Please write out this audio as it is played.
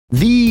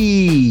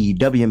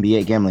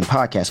WNBA Gambling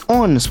Podcast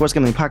on the Sports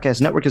Gambling Podcast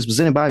Network is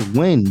presented by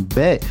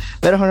WinBet.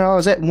 Bet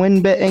 $100 at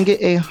WinBet and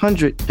get a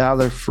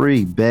 $100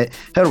 free bet.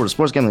 Head over to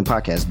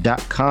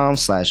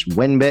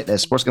sportsgamblingpodcast.com/WinBet.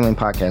 That's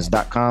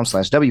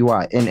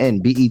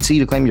sportsgamblingpodcast.com/WINNBET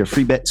to claim your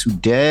free bet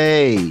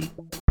today.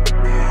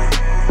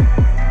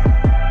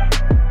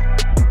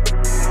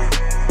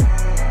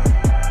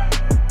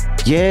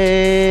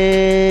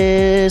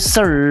 Yes,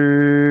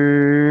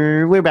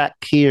 sir. We're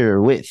back here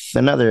with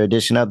another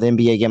edition of the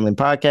NBA Gambling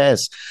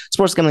Podcast,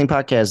 Sports Gambling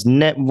Podcast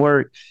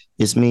Network.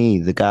 It's me,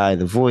 the guy,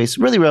 the voice,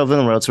 really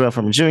relevant, Terrell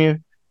from Jr.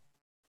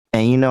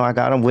 And you know, I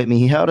got him with me.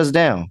 He held us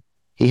down.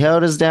 He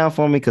held us down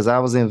for me because I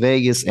was in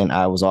Vegas and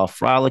I was off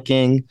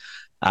frolicking.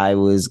 I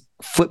was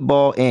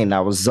football and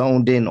I was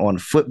zoned in on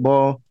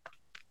football.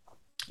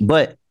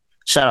 But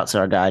shout out to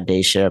our guy,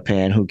 Dave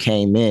Sherapan, who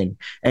came in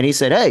and he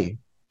said, hey,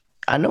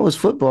 I know it's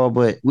football,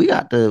 but we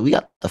got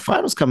the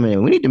finals coming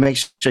in. We need to make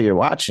sure you're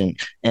watching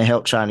and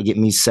help trying to get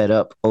me set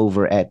up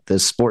over at the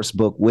sports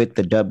book with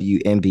the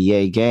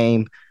WNBA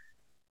game.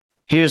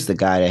 Here's the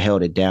guy that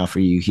held it down for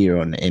you here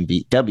on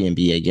the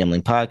WNBA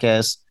Gambling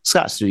Podcast,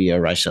 Scott Studio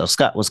Reichel.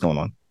 Scott, what's going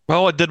on?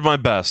 Well, I did my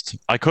best.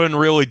 I couldn't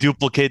really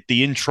duplicate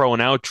the intro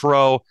and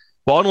outro.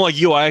 Well, unlike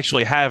you, I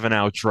actually have an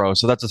outro,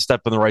 so that's a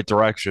step in the right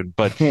direction.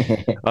 But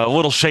a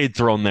little shade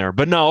thrown there.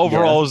 But no,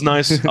 overall it was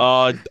nice.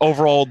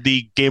 Overall,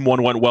 the game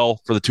one went well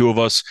for the two of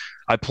us.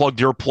 I plugged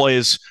your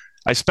plays.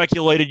 I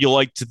speculated you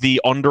liked the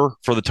under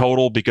for the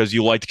total because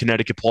you liked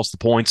Connecticut plus the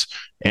points,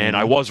 and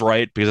I was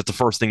right because that's the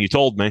first thing you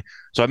told me.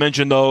 So I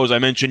mentioned those. I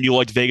mentioned you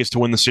liked Vegas to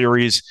win the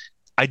series.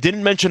 I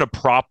didn't mention a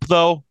prop,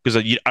 though, because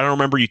I don't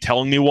remember you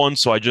telling me one,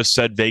 so I just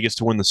said Vegas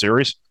to win the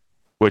series,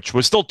 which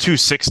was still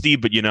 260,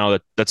 but you know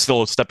that's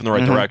still a step in the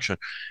right direction.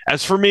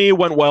 As for me, it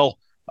went well.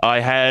 I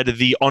had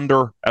the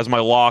under as my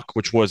lock,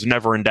 which was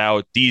never in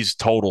doubt. These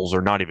totals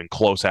are not even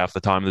close half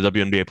the time in the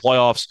WNBA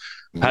playoffs.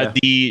 Had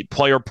the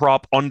player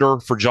prop under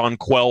for John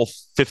Quell,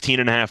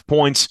 15.5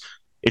 points.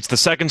 It's the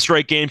second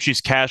straight game she's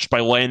cashed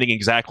by landing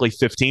exactly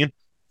 15.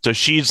 So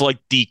she's like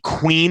the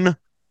queen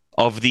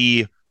of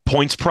the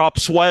points prop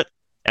sweat.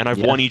 And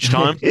I've won each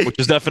time, which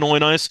is definitely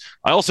nice.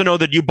 I also know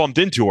that you bumped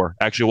into her,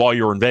 actually, while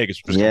you were in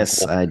Vegas. Yes,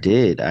 cool. I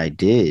did.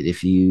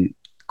 If you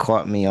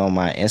caught me on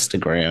my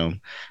Instagram,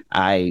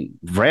 I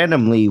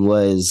randomly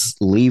was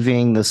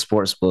leaving the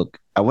sports book.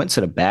 I went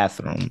to the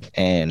bathroom,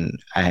 and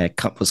I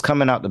was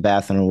coming out the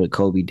bathroom with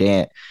Kobe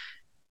Dant.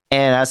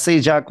 And I see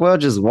Jacquel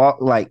just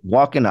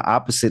walking the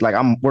opposite.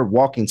 We're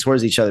walking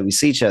towards each other. We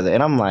see each other,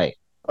 and I'm like,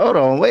 hold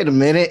on, wait a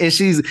minute. And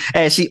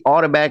she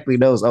automatically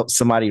knows, oh,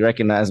 somebody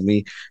recognized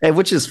me. And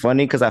which is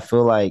funny because I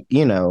feel like,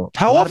 you know.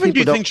 How often do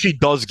you think she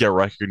does get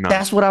recognized?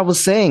 That's what I was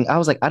saying. I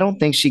was like, I don't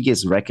think she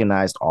gets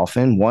recognized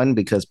often. One,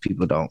 because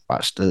people don't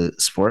watch the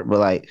sport,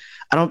 but I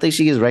don't think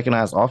she gets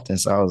recognized often.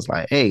 So I was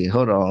like, hey,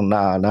 hold on.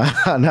 Nah.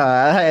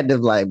 I had to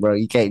bro,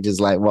 you can't just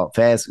walk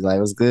past me.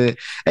 What's good?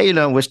 Hey,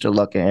 wish her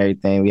luck and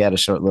everything. We had a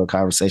short little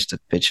conversation,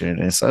 took a picture,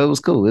 and so it was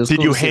cool.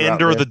 Did you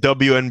hand her the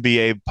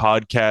WNBA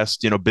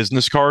podcast,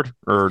 business card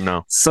or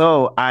no?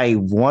 So I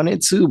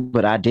wanted to,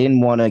 but I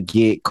didn't want to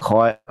get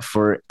caught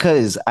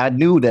because I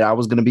knew that I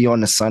was going to be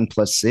on the Sun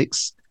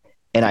 +6,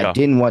 and I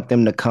didn't want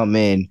them to come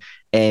in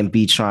and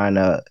be trying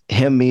to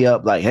hem me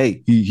up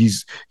hey,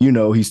 he's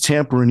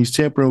tampering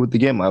with the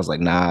game. I was like,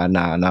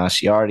 nah.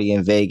 She already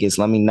in Vegas.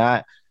 Let me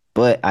not.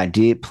 But I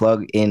did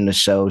plug in the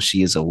show.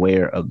 She is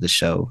aware of the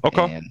show.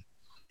 Okay. And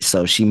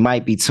so she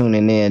might be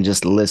tuning in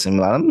just to listen.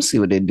 Let me see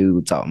what they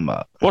do talking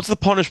about. What's the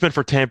punishment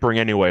for tampering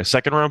anyway? A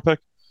second round pick?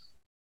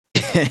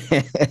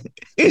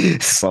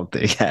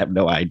 Something. I have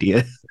no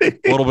idea. A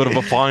little bit of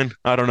a fine.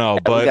 I don't know,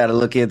 but we got to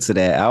look into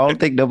that. I don't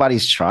think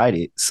nobody's tried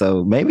it,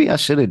 so maybe I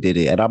should have did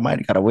it, and I might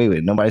have got away with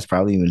it. Nobody's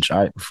probably even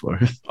tried it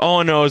before. All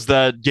I know is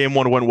that game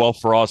one went well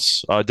for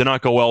us. Did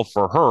not go well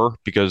for her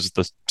because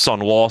the Sun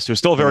lost. It was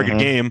still a very good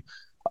game.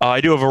 I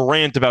do have a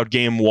rant about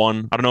game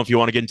one. I don't know if you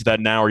want to get into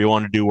that now or you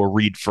want to do a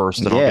read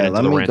first. Let me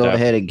go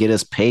ahead and get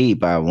us paid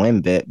by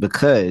WinBet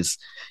because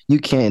you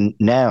can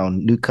now,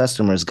 new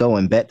customers, go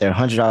and bet their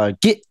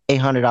 $100, get a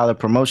 $100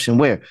 promotion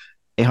where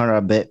a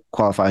 $100 bet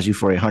qualifies you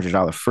for a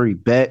 $100 free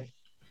bet.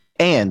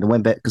 And the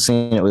WinBet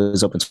Casino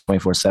is open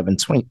 24/7,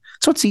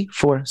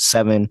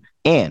 24/7.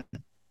 And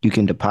you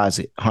can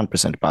deposit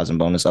 100% deposit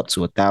bonus up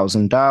to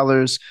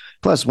 $1,000.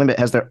 Plus, WinBet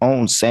has their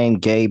own same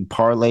game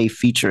parlay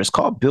feature. It's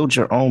called Build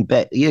Your Own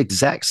Bet. The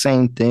exact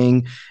same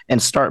thing.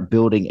 And start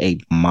building a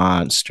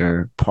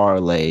monster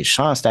parlay.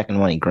 Sean Stacking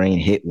Money Green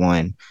hit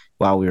one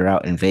while we were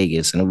out in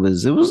Vegas, and it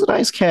was a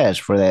nice cash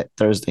for that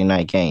Thursday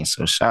night game.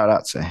 So shout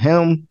out to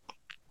him.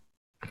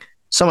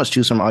 So much to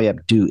choose from. All you have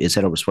to do is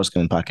head over to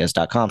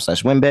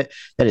sportsgamblingpodcast.com/WinBet.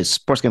 That is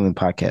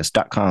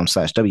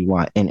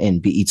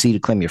sportsgamblingpodcast.com/WYNNBET to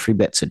claim your free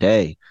bet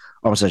today.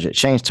 Also,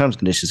 change terms and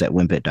conditions at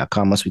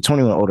winbet.com. Must be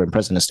 21 or older and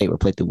present in the state where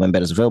playthrough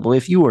WinBet is available.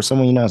 If you or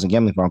someone you know has a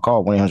gambling problem,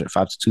 call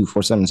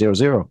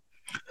 1-800-522-4700.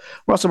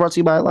 We're also brought to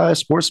you by Live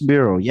Sports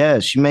Bureau.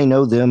 Yes, you may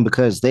know them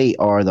because they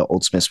are the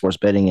ultimate sports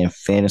betting and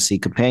fantasy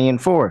companion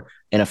for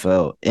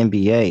NFL,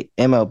 NBA,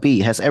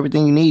 MLB. Has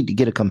everything you need to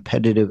get a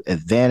competitive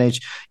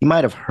advantage. You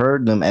might have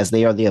heard them as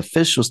they are the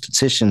official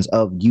statisticians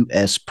of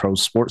U.S. pro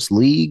sports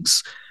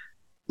leagues.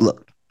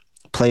 Look,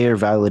 player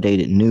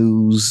validated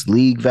news,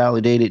 league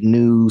validated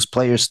news,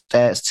 player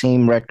stats,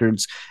 team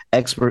records,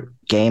 expert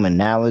game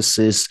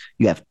analysis.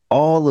 You have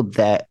all of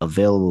that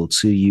available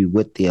to you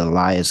with the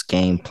Elias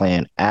Game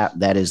Plan app.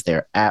 That is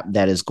their app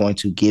that is going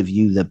to give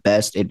you the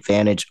best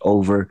advantage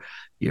over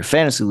your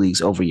fantasy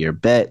leagues, over your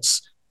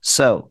bets.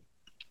 So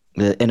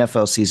the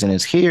NFL season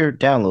is here.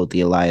 Download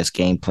the Elias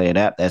Game Plan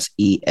app. That's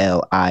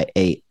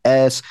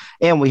ELIAS.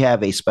 And we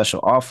have a special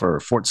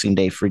offer,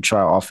 14-day free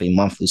trial off a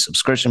monthly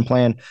subscription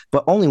plan,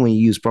 but only when you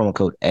use promo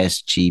code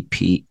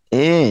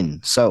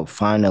SGPN. So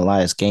find the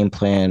Elias Game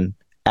Plan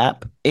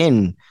app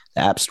in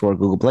the App Store,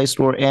 Google Play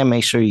Store, and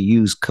make sure you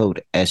use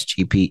code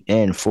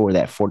SGPN for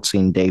that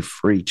 14-day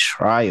free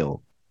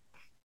trial.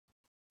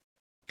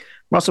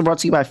 We're also brought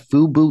to you by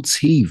Fubo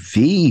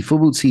TV.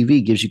 Fubo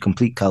TV gives you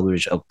complete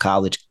coverage of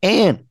college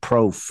and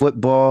pro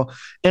football.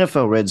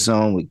 NFL Red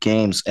Zone with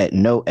games at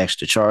no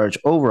extra charge.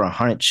 Over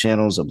 100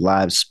 channels of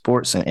live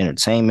sports and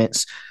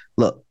entertainments.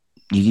 Look,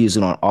 you use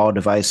it on all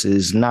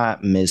devices,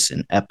 not miss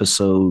an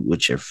episode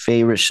with your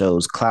favorite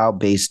shows,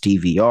 cloud-based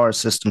DVR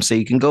system, so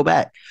you can go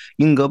back.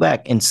 You can go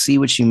back and see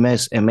what you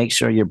missed and make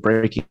sure you're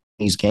breaking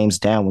these games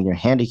down when you're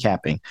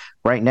handicapping.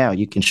 Right now,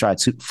 you can try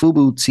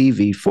Fubo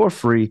TV for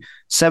free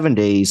 7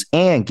 days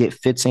and get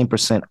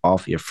 15%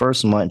 off your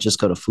first month. Just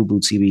go to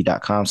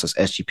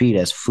FuboTV.com/SGP.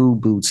 That's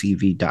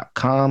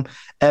FuboTV.com,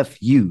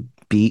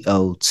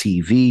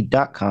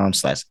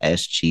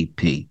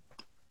 FUBOTV.com/SGP.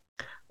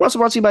 We're also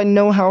brought to you by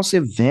No House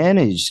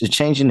Advantage. They're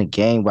changing the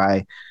game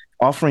by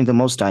offering the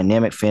most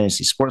dynamic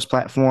fantasy sports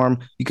platform.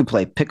 You can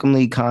play Pick'em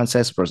League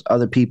contests versus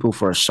other people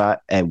for a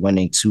shot at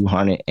winning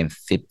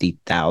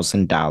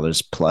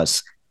 $250,000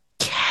 plus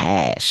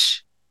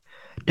cash.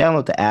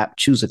 Download the app,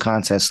 choose a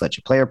contest, select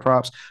your player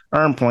props,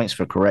 earn points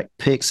for correct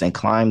picks, and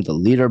climb the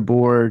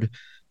leaderboard.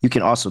 You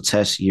can also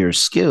test your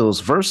skills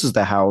versus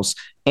the house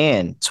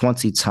and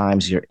 20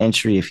 times your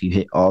entry if you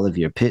hit all of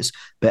your picks.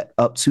 Bet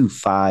up to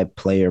 5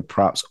 player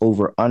props,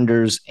 over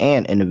unders,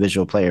 and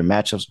individual player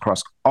matchups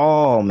across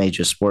all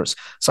major sports.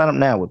 Sign up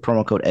now with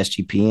promo code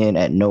SGPN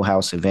at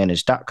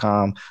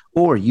nohouseadvantage.com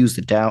or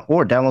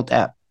download the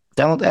app.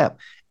 Download the app.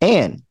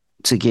 And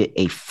to get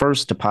a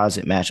first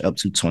deposit match up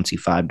to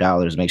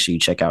 $25. Make sure you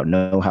check out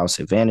No House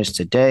Advantage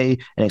today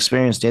and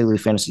experience daily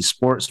fantasy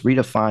sports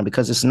redefined,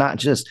 because it's not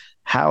just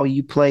how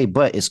you play,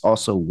 but it's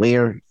also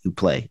where you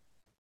play.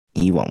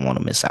 You won't want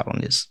to miss out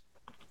on this.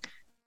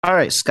 All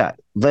right, Scott,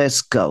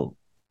 let's go.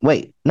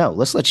 Wait, no,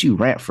 let's let you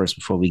rant first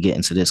before we get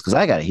into this, because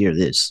I got to hear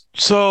this.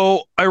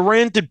 So I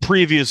ranted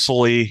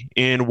previously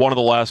in one of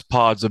the last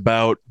pods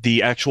about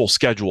the actual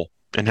schedule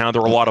and how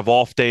there were a lot of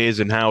off days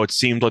and how it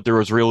seemed like there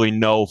was really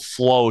no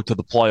flow to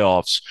the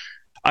playoffs.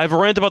 I have a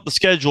rant about the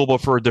schedule,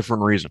 but for a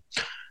different reason.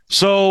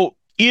 So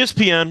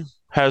ESPN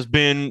has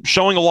been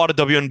showing a lot of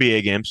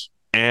WNBA games,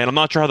 and I'm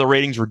not sure how the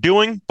ratings were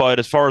doing, but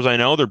as far as I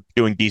know, they're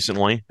doing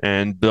decently,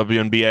 and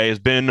WNBA has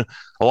been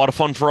a lot of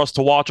fun for us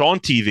to watch on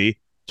TV,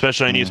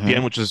 especially on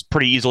ESPN, which is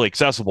pretty easily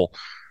accessible.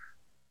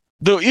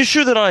 The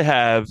issue that I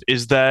have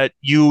is that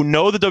you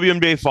know the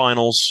WNBA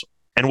finals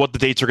and what the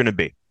dates are going to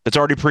be. It's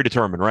already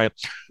predetermined, right?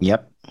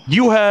 Yep.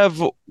 You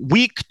have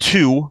week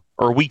 2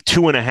 or week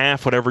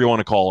 2.5, whatever you want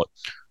to call it,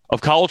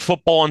 of college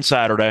football on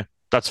Saturday.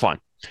 That's fine.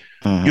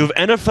 You have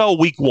NFL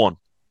week 1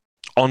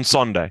 on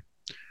Sunday.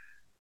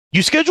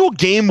 You schedule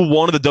game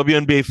 1 of the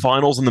WNBA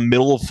finals in the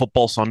middle of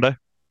football Sunday?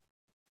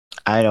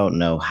 I don't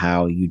know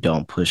how you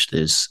don't push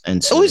this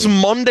until at least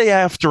Monday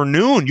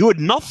afternoon. You had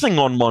nothing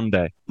on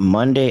Monday.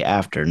 Monday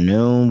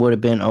afternoon would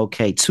have been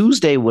okay.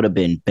 Tuesday would have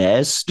been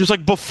best. Just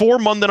like before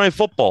Monday Night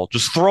Football.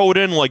 Just throw it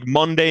in like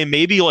Monday,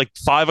 maybe like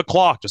 5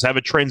 o'clock. Just have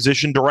it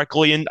transition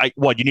directly in.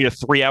 You need a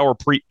 3-hour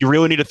you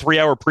really need a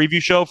 3-hour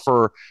preview show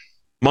for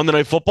Monday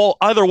Night Football?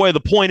 Either way, the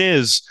point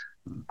is,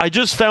 I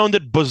just found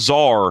it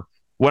bizarre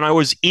when I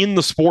was in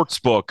the sports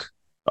book.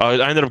 I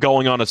ended up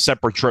going on a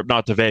separate trip,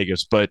 not to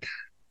Vegas, but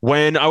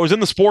when I was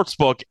in the sports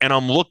book and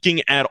I'm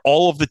looking at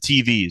all of the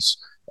TVs,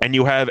 and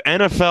you have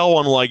NFL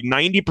on like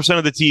 90%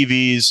 of the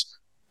TVs,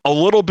 a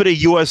little bit of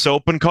US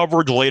Open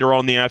coverage later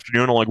on in the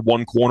afternoon on like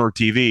one corner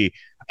TV.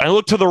 I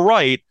look to the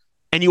right,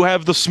 and you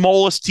have the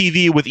smallest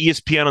TV with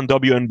ESPN and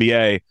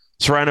WNBA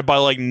surrounded by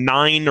like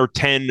 9 or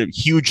 10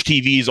 huge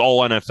TVs, all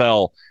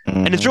NFL.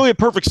 And it's really a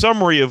perfect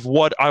summary of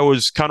what I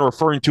was kind of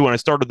referring to when I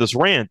started this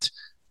rant.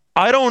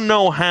 I don't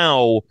know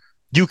how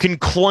you can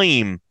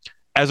claim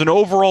as an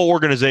overall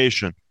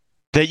organization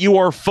that you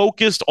are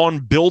focused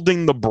on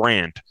building the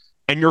brand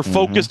and you're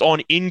focused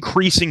on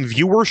increasing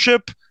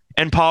viewership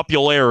and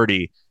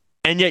popularity,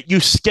 and yet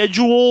you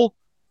schedule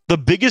the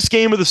biggest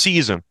game of the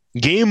season,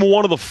 game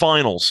 1 of the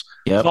finals,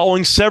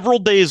 following several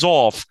days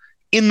off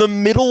in the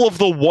middle of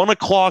the 1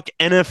 o'clock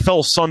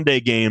NFL Sunday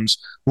games,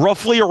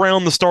 roughly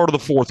around the start of the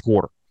fourth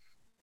quarter.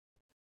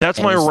 That's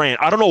And my it's rant.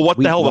 I don't know what the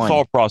week hell the one.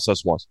 thought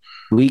process was.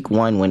 Week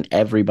one, when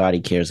everybody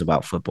cares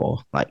about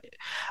football. Like,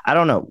 I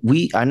don't know.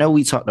 I know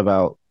we talked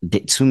about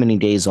too many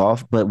days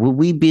off, but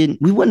we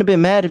wouldn't have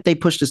been mad if they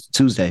pushed us to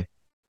Tuesday.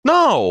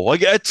 No,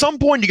 like at some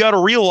point you got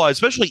to realize,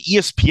 especially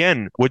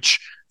ESPN, which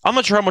I'm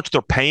not sure how much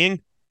they're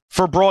paying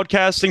for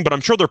broadcasting, but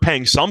I'm sure they're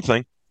paying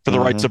something for the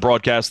rights to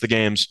broadcast the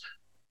games.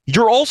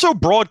 You're also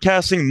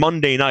broadcasting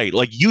Monday night.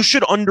 Like, you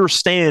should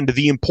understand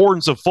the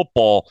importance of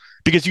football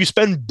because you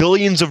spend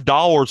billions of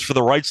dollars for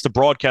the rights to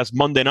broadcast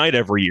Monday night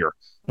every year.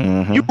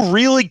 You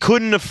really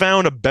couldn't have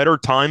found a better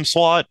time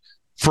slot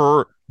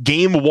for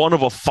game one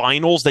of a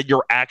finals that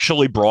you're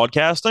actually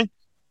broadcasting.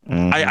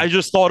 I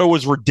just thought it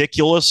was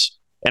ridiculous,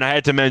 and I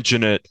had to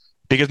mention it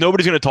because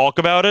nobody's going to talk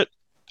about it.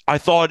 I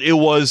thought it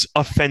was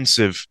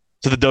offensive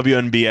to the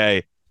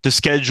WNBA to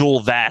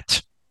schedule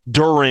that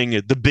during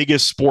the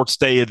biggest sports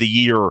day of the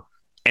year,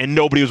 and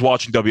nobody was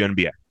watching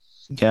WNBA.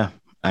 Yeah,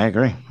 I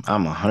agree.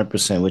 I'm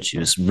 100% with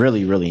you. It's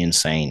really, really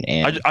insane.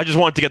 And I just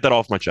wanted to get that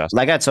off my chest.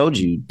 like I told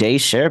you,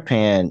 Dave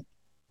Sherpan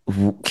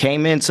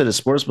came into the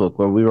sportsbook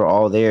where we were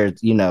all there.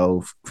 You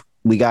know,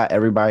 we got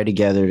everybody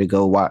together to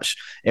go watch.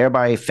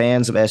 Everybody,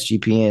 fans of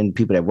SGPN,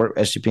 people that work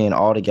SGPN,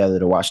 all together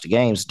to watch the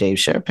games. Dave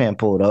Sherpan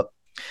pulled up,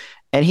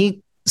 and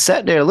he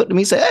sat there, looked at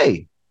me, and said,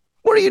 "Hey,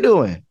 what are you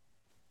doing?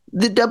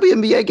 The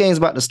WNBA game's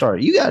about to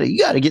start. You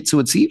gotta get to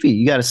a TV.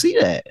 You gotta see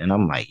that." And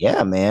I'm like,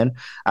 "Yeah, man."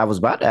 I was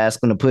about to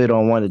ask him to put it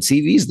on one of the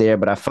TVs there,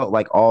 but I felt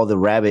like all the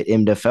rabid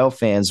MFL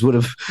fans would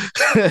have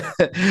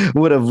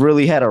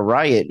really had a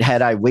riot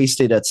had I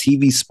wasted a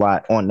TV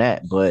spot on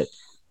that. But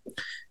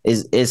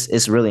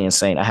it's really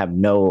insane. I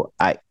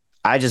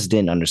just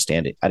didn't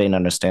understand it. I didn't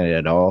understand it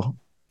at all.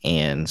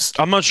 And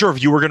I'm not sure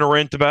if you were going to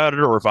rant about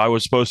it or if I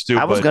was supposed to.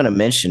 I was going to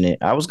mention it.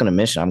 I'm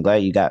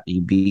glad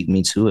you beat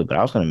me to it, but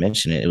I was going to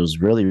mention it. It was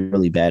really,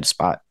 really bad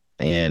spot.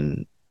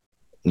 And,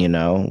 you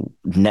know,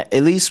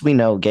 at least we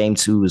know game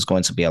 2 is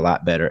going to be a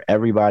lot better.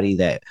 Everybody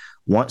that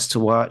wants to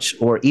watch,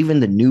 or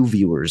even the new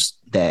viewers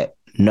that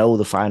know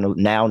the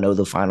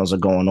finals are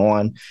going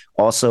on,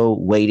 also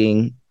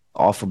waiting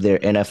off of their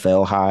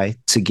NFL high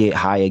to get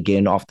high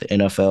again off the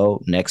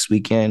NFL next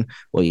weekend.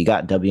 Well, you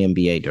got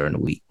WNBA during the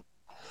week.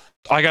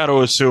 I got to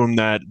assume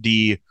that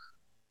the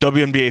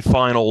WNBA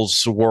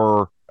finals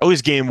were, at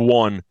least game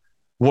 1,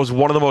 was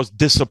one of the most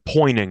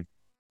disappointing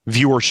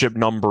viewership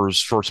numbers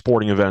for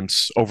sporting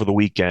events over the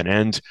weekend.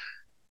 And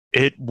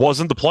it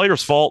wasn't the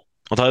players' fault.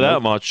 I'll tell you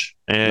that much.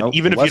 And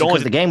even if you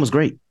don't, the game was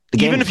great.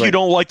 Even if you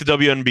don't like the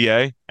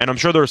WNBA, and I'm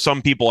sure there are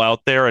some people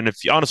out there, and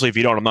if you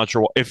don't, I'm not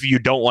sure if you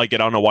don't like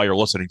it, I don't know why you're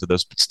listening to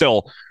this, but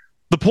still,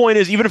 the point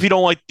is, even if you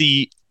don't like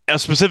a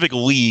specific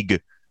league,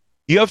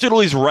 you have to at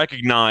least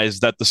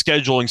recognize that the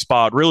scheduling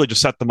spot really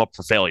just set them up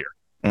for failure.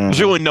 There's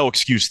really no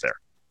excuse there.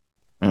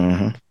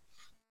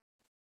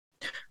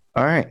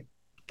 All right.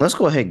 Let's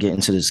go ahead and get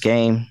into this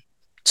game.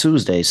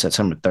 Tuesday,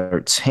 September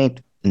 13th,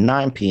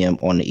 9 p.m.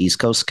 on the East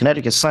Coast.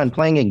 Connecticut Sun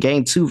playing in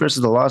game 2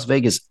 versus the Las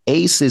Vegas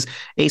Aces.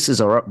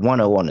 Aces are up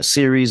 1-0 on the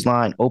series.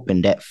 Line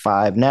opened at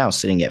 5, now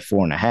sitting at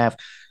 4.5.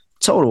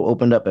 Total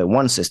opened up at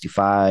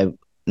 165.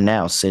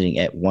 Now sitting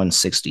at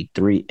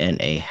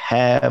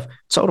 163.5.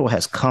 Total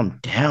has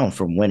come down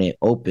from when it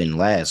opened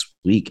last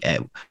game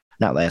at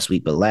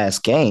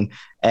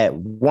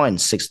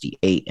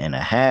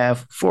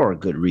 168.5 for a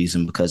good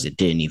reason, because it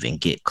didn't even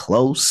get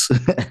close.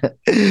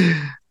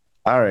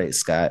 All right,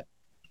 Scott.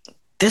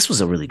 This was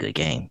a really good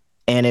game.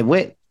 And it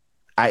went,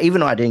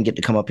 even though I didn't get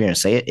to come up here and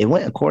say it, it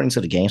went according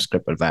to the game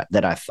script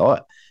that I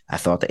thought. I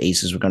thought the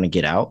Aces were going to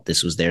get out.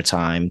 This was their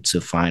time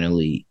to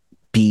finally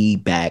be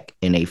back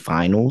in a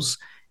finals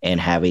and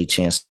have a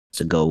chance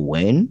to go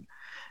win.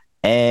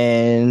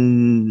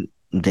 And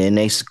then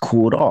they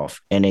cooled off,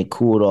 and they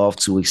cooled off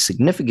to a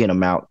significant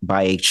amount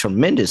by a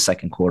tremendous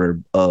second quarter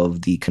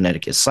of the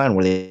Connecticut Sun,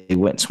 where they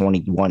went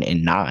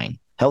 21-9,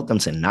 held them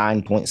to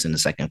 9 points in the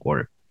second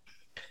quarter.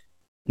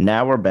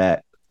 Now we're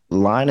back.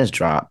 Line is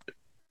dropped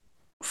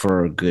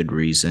for a good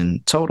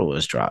reason. Total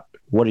is dropped.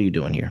 What are you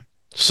doing here?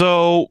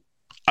 So,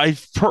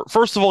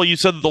 first of all, you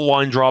said that the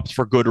line dropped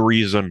for good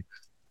reason.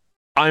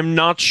 I'm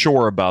not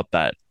sure about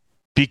that,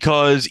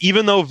 because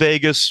even though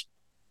Vegas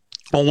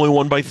only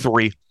won by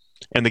 3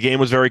 and the game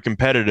was very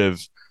competitive,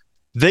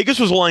 Vegas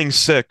was laying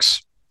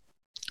 6.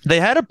 They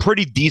had a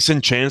pretty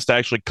decent chance to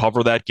actually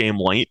cover that game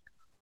late,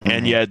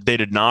 and yet they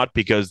did not,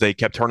 because they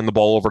kept turning the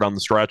ball over down the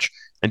stretch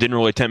and didn't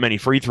really attempt many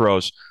free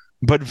throws.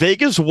 But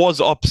Vegas was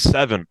up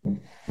 7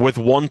 with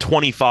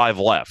 125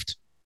 left.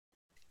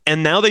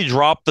 And now they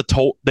dropped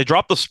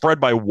the spread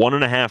by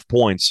 1.5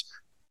 points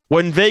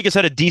when Vegas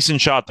had a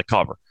decent shot to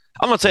cover.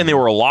 I'm not saying they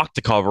were a lock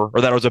to cover or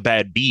that it was a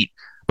bad beat,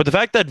 but the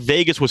fact that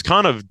Vegas was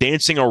kind of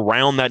dancing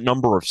around that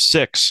number of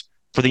 6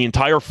 for the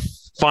entire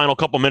final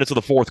couple minutes of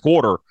the fourth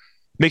quarter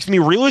makes me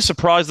really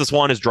surprised this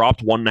line has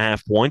dropped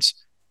 1.5 points.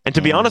 And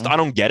to be honest, I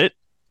don't get it.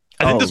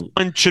 I think this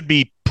line should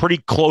be pretty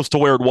close to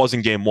where it was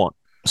in game 1.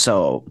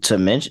 So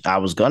I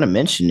was going to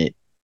mention it.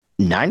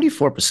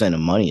 94% of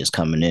money is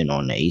coming in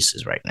on the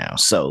Aces right now.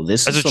 So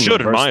this As is it some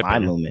should, in reverse my line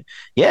opinion. movement.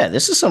 Yeah,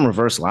 this is some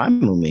reverse line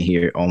movement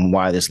here on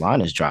why this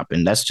line is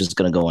dropping. That's just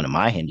going to go into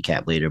my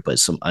handicap later, but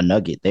a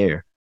nugget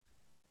there.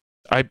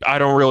 I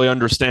don't really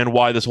understand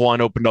why this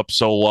line opened up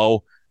so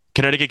low.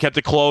 Connecticut kept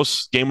it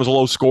close. Game was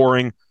low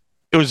scoring.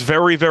 It was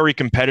very, very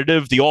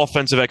competitive. The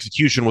offensive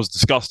execution was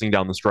disgusting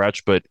down the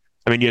stretch, but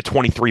I mean, you had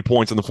 23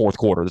 points in the fourth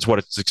quarter. That's what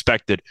it's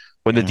expected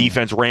when the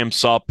defense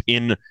ramps up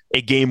in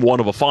a game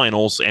one of a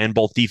finals and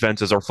both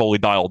defenses are fully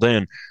dialed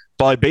in.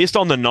 But based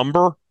on the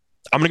number,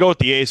 I'm going to go with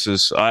the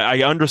Aces.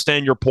 I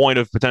understand your point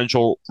of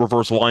potential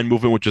reverse line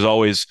movement, which is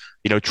always,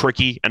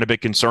 tricky and a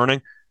bit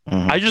concerning. I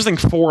Mm-hmm. just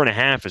think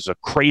 4.5 is a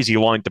crazy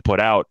line to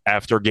put out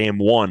after game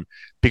one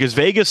because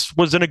Vegas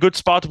was in a good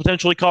spot to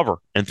potentially cover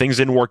and things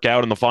didn't work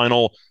out in the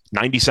final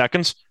 90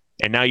 seconds.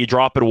 And now you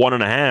drop it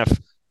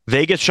 1.5.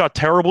 Vegas shot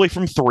terribly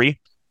from three.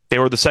 They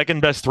were the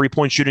second best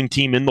 3-point shooting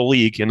team in the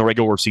league in the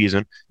regular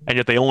season, and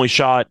yet they only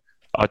shot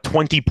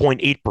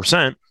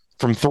 20.8%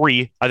 from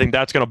three. I think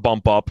that's going to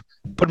bump up.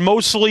 But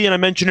mostly, and I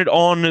mentioned it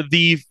on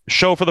the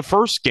show for the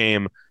first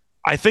game,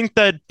 I think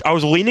that I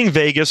was leaning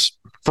Vegas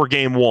for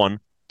game one.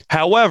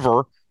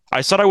 However,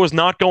 I said I was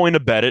not going to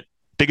bet it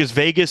because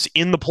Vegas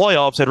in the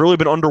playoffs had really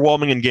been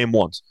underwhelming in game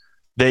ones.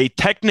 They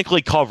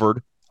technically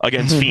covered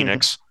against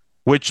Phoenix,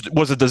 which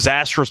was a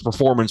disastrous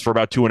performance for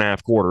about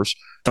 2.5 quarters.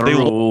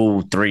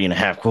 Through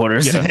 3.5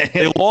 quarters. Yeah,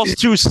 they lost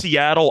to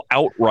Seattle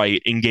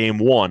outright in game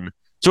one.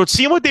 So it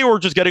seemed like they were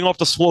just getting off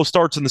the slow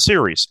starts in the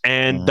series.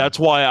 And that's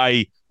why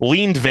I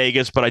leaned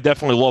Vegas, but I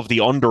definitely love the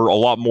under a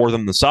lot more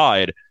than the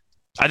side.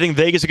 I think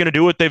Vegas is going to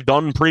do what they've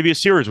done in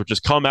previous series, which is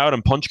come out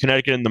and punch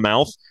Connecticut in the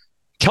mouth.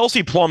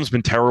 Kelsey Plum's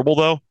been terrible,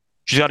 though.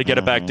 She's got to get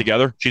it back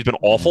together. She's been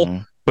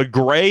awful. But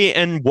Gray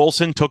and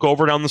Wilson took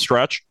over down the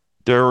stretch.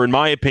 They're, in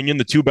my opinion,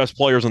 the two best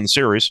players in the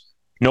series.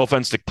 No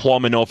offense to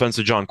Plum and no offense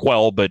to John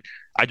Quell, but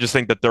I just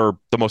think that they're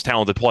the most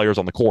talented players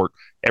on the court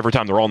every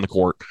time they're on the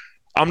court.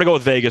 I'm going to go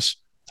with Vegas.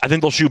 I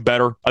think they'll shoot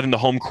better. I think the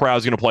home crowd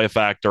is going to play a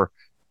factor.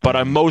 But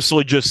I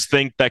mostly just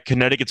think that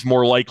Connecticut's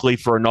more likely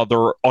for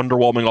another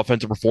underwhelming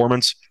offensive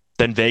performance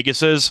than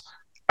Vegas is.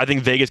 I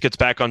think Vegas gets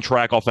back on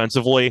track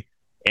offensively,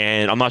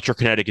 and I'm not sure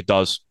Connecticut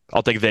does.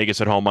 I'll take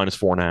Vegas at home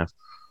 -4.5.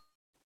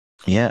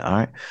 Yeah, all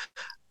right.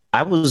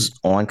 I was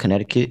on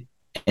Connecticut,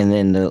 and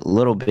then the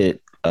little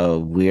bit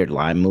of weird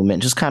line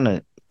movement just kind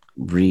of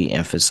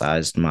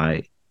re-emphasized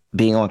my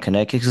being on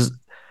Connecticut because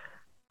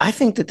I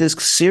think that this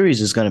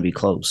series is going to be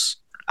close.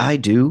 I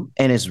do,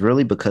 and it's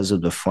really because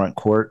of the front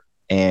court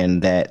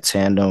and that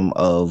tandem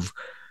of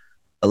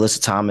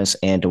Alyssa Thomas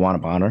and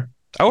DeWanna Bonner.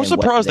 I was And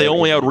what surprised they they're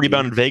only able out to do.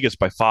 rebounded Vegas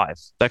by 5.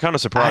 That kind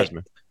of surprised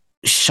me.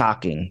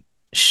 Shocking,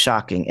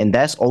 shocking. And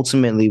that's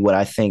ultimately what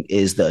I think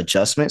is the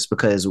adjustments,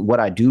 because what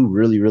I do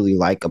really, really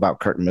like about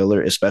Kurt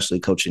Miller, especially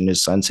coaching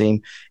this Sun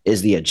team,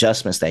 is the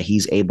adjustments that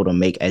he's able to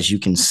make, as you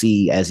can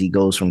see, as he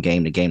goes from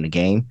game to game to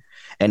game.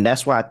 And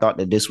that's why I thought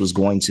that this was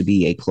going to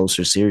be a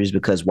closer series,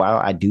 because while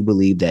I do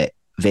believe that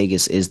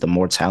Vegas is the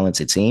more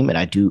talented team, and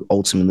I do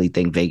ultimately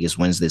think Vegas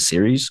wins this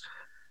series,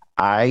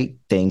 I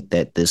think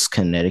that this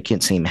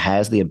Connecticut team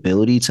has the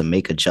ability to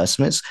make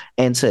adjustments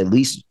and to at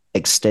least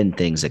extend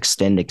things,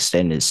 extend,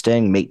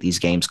 make these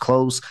games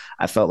close.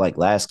 I felt like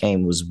last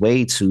game was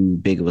way too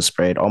big of a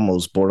spread,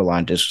 almost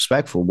borderline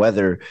disrespectful.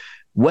 Whether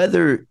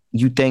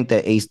you think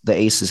that the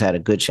Aces had a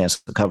good chance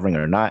of covering it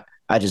or not,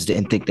 I just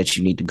didn't think that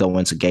you need to go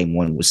into game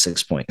one with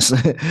 6 points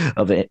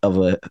of a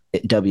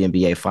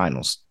WNBA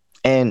finals.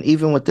 And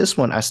even with this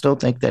one, I still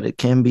think that it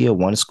can be a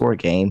one-score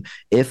game,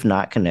 if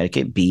not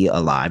Connecticut be a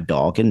live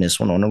dog in this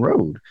one on the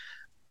road.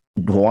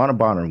 Juana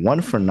Bonner,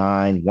 1 for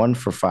 9, 1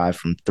 for 5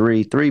 from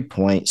three, 3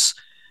 points.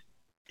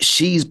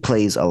 She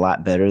plays a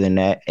lot better than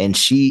that, and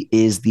she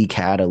is the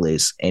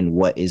catalyst in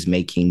what is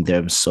making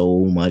them so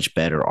much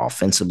better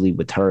offensively,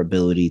 with her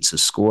ability to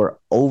score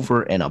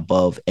over and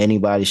above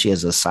anybody. She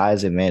has a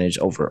size advantage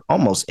over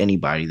almost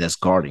anybody that's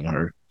guarding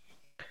her.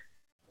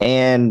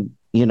 And,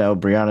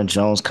 Brianna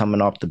Jones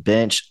coming off the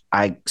bench,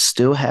 I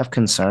still have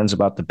concerns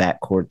about the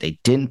backcourt. They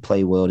didn't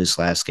play well this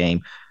last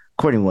game.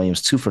 Courtney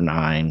Williams, 2 for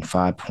 9,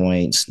 5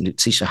 points.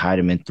 Tisha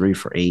Heidemann, 3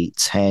 for 8,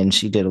 10.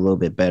 She did a little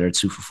bit better,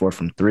 2 for 4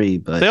 from three,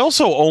 They but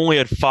also only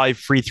had 5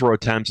 free throw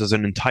attempts as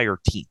an entire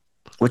team.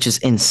 which is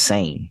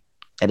insane.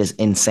 That is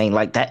insane.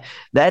 Like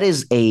that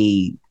is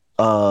a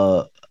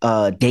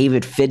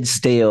David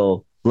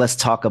Fidsdale, let's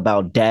talk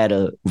about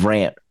data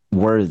rant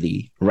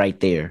worthy right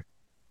there.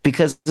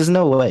 Because there's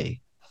no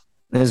way.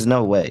 There's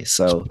no way.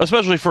 So,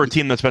 Especially for a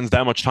team that spends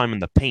that much time in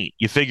the paint.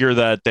 You figure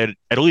that they'd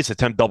at least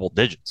attempt double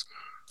digits.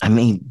 I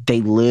mean,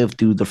 they live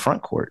through the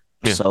front court.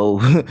 Yeah. So,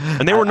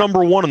 and they were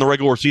number one in the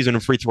regular season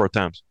in free throw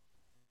attempts.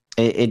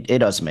 it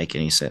doesn't make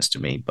any sense to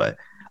me, but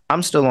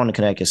I'm still on the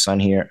Connecticut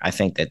Sun here. I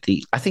think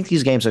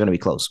these games are going to be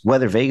close.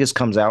 Whether Vegas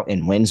comes out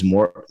and wins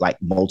more,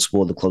 like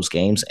multiple of the close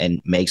games,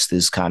 and makes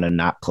this kind of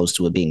not close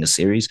to it being a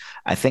series,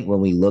 I think when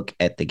we look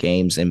at the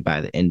games and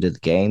by the end of the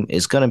game,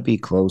 it's going to be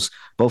close.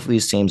 Both of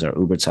these teams are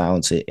uber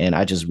talented, and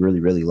I just really,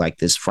 really like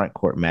this front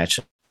court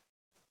matchup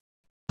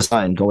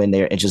Sun go in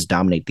there and just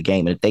dominate the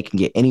game. And if they can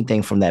get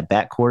anything from that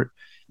backcourt,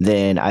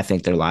 then I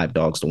think they're live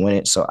dogs to win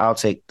it. So I'll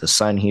take the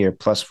Sun here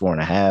plus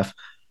 4.5.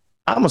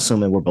 I'm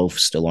assuming we're both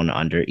still on the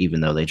under,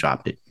 even though they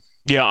dropped it.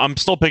 Yeah, I'm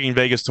still picking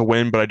Vegas to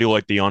win, but I do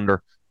like the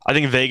under. I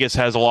think Vegas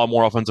has a lot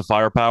more offensive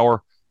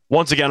firepower.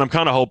 Once again, I'm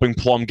kind of hoping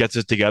Plum gets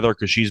it together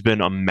because she's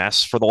been a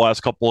mess for the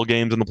last couple of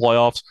games in the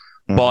playoffs.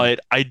 Mm-hmm. But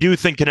I do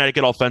think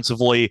Connecticut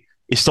offensively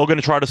is still going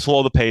to try to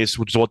slow the pace,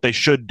 which is what they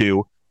should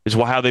do, is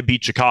how they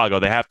beat Chicago.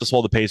 They have to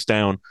slow the pace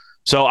down.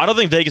 So I don't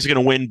think Vegas is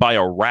going to win by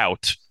a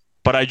rout,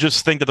 but I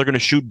just think that they're going to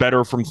shoot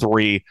better from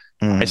three.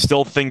 I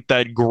still think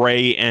that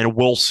Gray and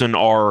Wilson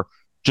are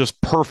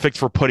just perfect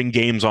for putting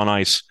games on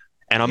ice.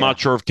 And I'm not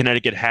sure if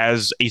Connecticut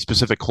has a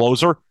specific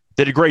closer.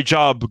 They did a great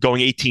job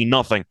going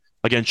 18-0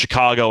 against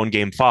Chicago in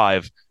Game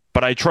 5.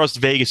 But I trust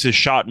Vegas'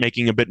 shot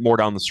making a bit more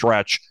down the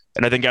stretch.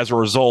 And I think as a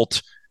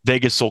result,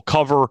 Vegas will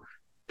cover.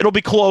 It'll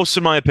be close,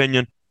 in my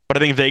opinion, but I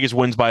think Vegas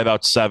wins by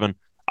about 7.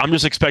 I'm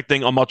just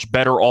expecting a much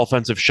better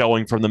offensive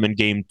showing from them in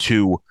Game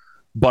 2.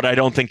 But I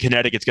don't think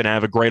Connecticut's going to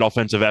have a great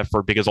offensive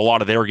effort because a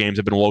lot of their games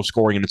have been low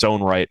scoring in its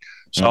own right.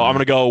 So I'm going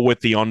to go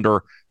with the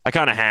under. I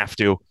kind of have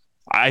to.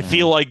 I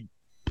feel like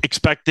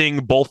expecting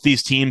both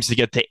these teams to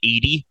get to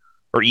 80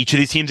 or each of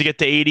these teams to get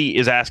to 80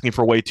 is asking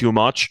for way too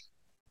much.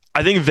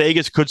 I think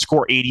Vegas could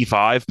score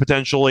 85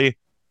 potentially,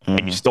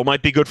 and you still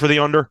might be good for the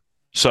under.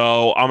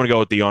 So I'm going to go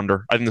with the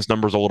under. I think this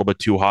number is a little bit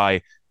too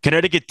high.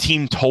 Connecticut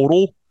team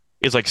total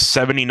is like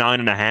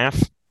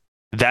 79.5.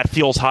 That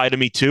feels high to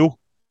me too.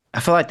 I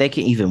feel like they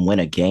can even win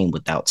a game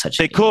without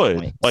touching. They could.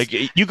 Points. Like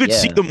you could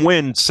see them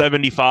win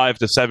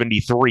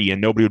 75-73, and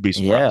nobody would be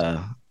surprised.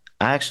 Yeah.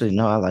 I actually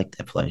I like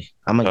that play.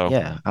 I'm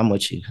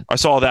with you. I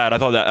saw that. I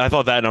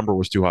thought that number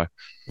was too high.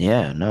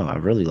 Yeah, no, I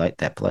really like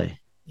that play.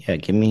 Yeah,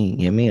 give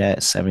me that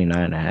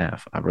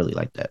 79.5. I really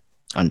like that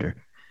under.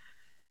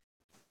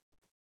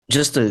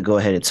 Just to go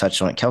ahead and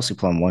touch on it, Kelsey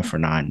Plum 1 for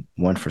 9,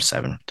 1 for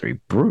 7, 3.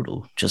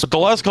 Brutal. But the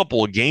last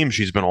couple of games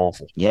she's been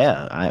awful.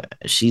 Yeah,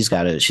 she's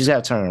got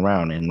to turn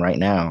around, and right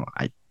now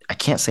I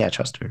can't say I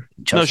trust her.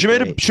 She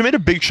made a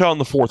big shot in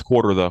the fourth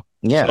quarter though.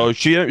 Yeah. So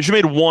she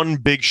made one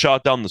big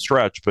shot down the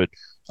stretch, but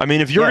I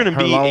mean, if you're going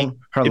to be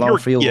her lone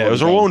field goal, it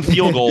was her lone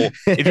field goal.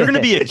 If you're going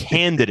to be a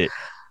candidate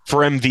for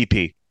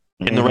MVP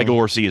in the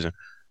regular season,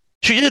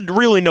 she had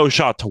really no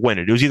shot to win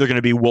it. It was either going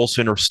to be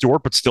Wilson or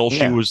Stewart, but still,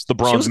 she was the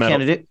bronze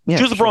medalist. Yeah,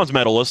 she was the bronze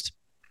medalist.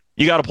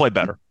 You got to play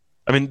better.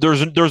 I mean,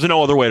 there's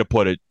no other way to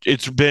put it.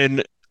 It's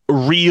been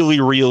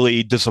really,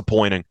 really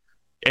disappointing.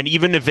 And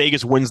even if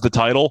Vegas wins the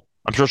title,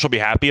 I'm sure she'll be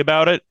happy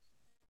about it.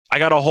 I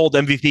got to hold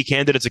MVP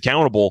candidates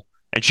accountable,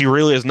 and she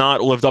really has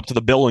not lived up to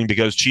the billing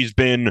because she's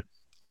been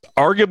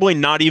arguably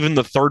not even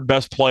the third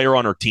best player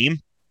on her team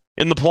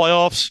in the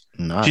playoffs.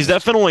 She's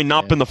definitely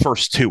not been the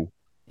first two.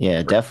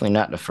 Yeah, definitely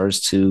not the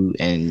first two.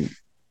 And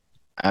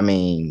I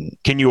mean,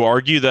 can you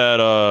argue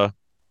that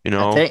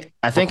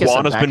I think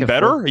Raquana's been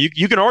better?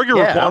 You can argue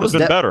Raquana's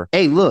been better.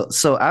 Hey, look,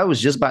 so I was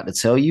just about to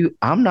tell you,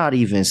 I'm not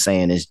even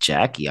saying it's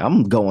Jackie.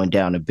 I'm going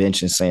down the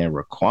bench and saying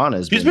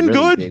Raquana's been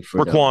really good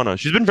for Raquana.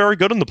 She's been very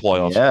good in the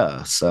playoffs.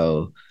 Yeah,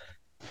 so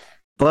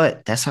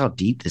but that's how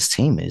deep this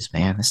team is,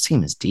 man. This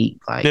team is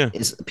deep. Like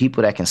it's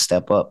people that can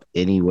step up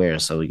anywhere.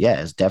 So yeah,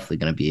 it's definitely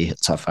going to be a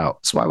tough out.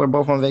 That's why we're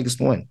both on Vegas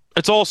to win.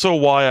 It's also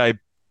why I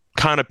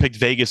kind of picked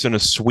Vegas in a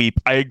sweep.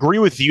 I agree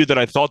with you that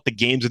I thought the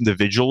games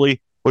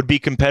individually would be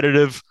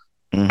competitive.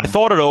 I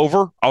thought it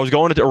over. I was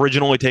going to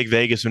originally take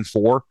Vegas in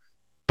 4,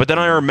 but then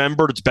I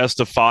remembered it's best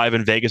of 5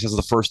 and Vegas has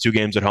the first 2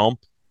 games at home.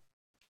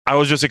 I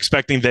was just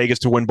expecting Vegas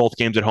to win both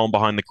games at home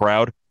behind the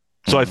crowd.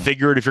 So I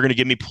figured if you're going to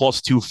give me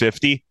plus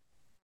 250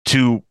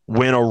 to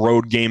win a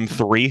road game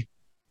 3,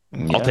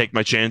 I'll take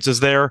my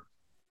chances there.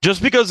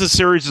 Just because the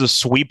series is a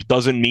sweep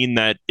doesn't mean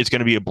that it's going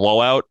to be a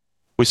blowout.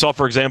 We saw,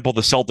 for example,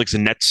 the Celtics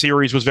and Nets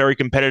series was very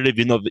competitive,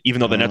 even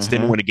though the Nets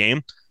didn't win a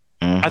game.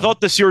 I thought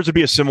this series would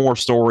be a similar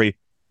story.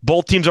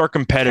 Both teams are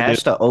competitive.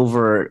 Catch the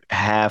over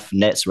half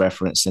Nets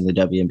reference in the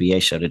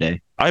WNBA show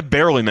today. I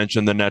barely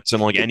mentioned the Nets in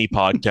like any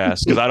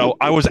podcast because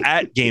I was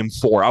at Game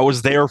 4. I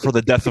was there for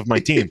the death of my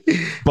team.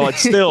 But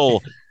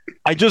still,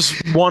 I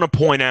just want to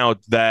point out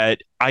that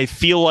I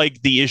feel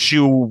like the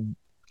issue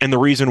and the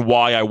reason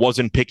why I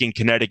wasn't picking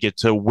Connecticut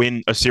to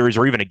win a series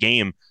or even a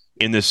game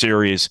in this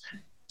series,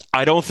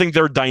 I don't think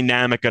they're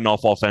dynamic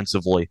enough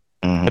offensively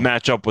to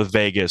match up with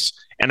Vegas.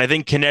 And I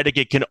think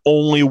Connecticut can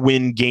only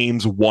win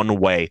games one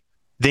way.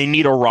 They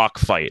need a rock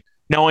fight.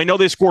 Now, I know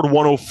they scored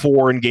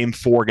 104 in Game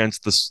 4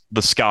 against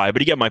the Sky,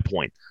 but you get my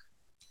point.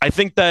 I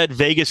think that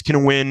Vegas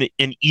can win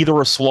in either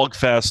a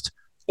slugfest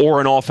or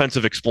an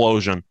offensive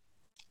explosion.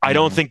 I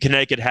don't think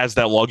Connecticut has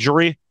that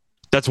luxury.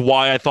 That's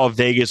why I thought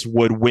Vegas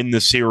would win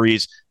the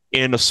series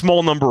in a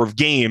small number of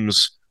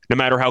games, no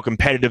matter how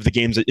competitive the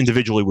games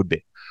individually would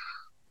be.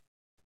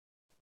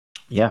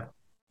 Yeah.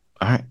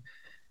 All right.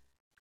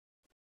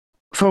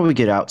 Before we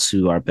get out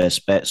to our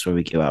best bets, where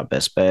we give out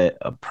best bet,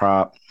 a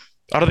prop.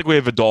 I don't think we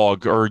have a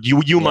dog, or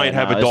you might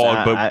have a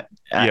dog, but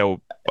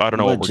I don't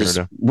know what we're going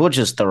to do. We'll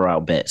just throw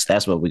out bets.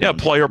 That's what we're Yeah, going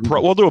to player do.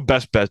 pro. We'll do a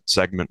best bet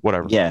segment,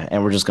 whatever. Yeah,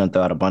 and we're just going to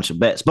throw out a bunch of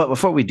bets. But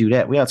before we do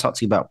that, we got to talk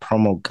to you about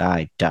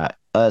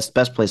promoguide.us.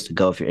 Best place to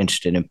go if you're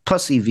interested in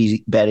plus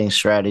EV betting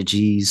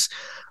strategies.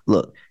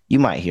 Look, you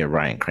might hear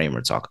Ryan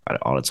Kramer talk about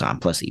it all the time.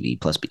 Plus EV,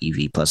 plus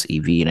EV, plus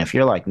EV. And if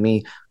you're like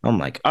me, I'm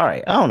like, all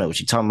right, I don't know what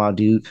you're talking about,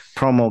 dude.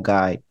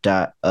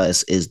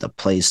 Promoguide.us is the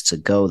place to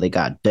go. They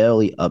got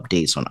daily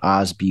updates on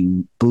odds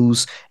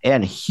boosts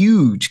and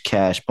huge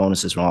cash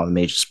bonuses from all the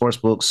major sports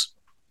books.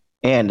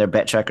 And their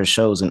bet tracker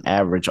shows an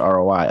average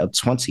ROI of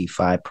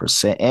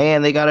 25%.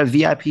 And they got a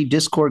VIP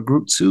Discord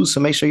group too. So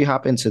make sure you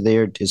hop into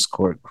their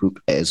Discord group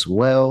as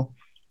well.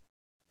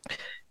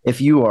 If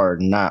you are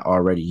not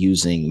already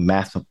using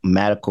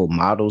mathematical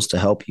models to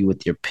help you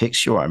with your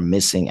picks, you are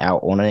missing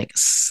out on an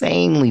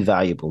insanely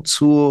valuable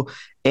tool.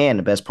 And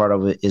the best part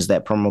of it is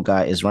that Promo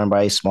Guide is run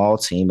by a small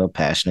team of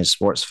passionate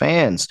sports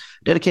fans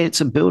dedicated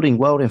to building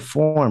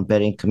well-informed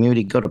betting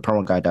community. Go to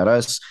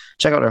promoguide.us,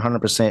 check out our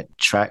 100%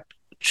 tracked,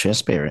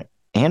 transparent,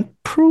 and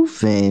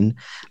proven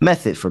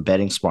method for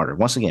betting smarter.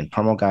 Once again,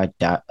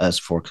 promoguide.us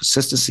for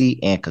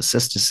consistency, and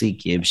consistency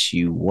gives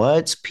you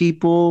what,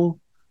 people?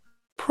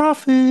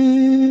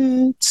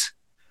 Profit.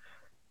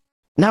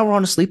 Now we're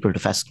on a Sleeper, the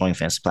fastest growing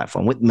fantasy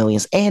platform with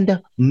millions and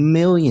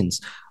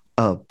millions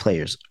of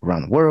players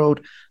around the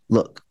world.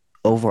 Look,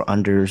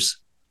 over-unders,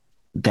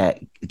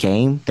 that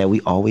game that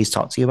we always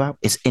talk to you about,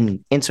 is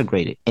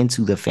integrated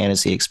into the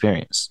fantasy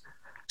experience.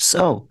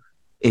 So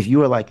if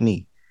you are like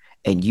me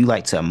and you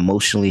like to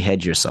emotionally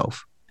hedge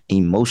yourself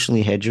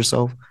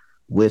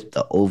with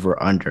the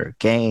over-under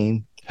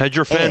game. Hedge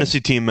your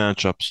fantasy team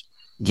matchups.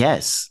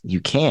 Yes,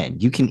 you can.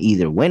 You can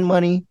either win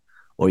money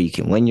or you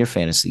can win your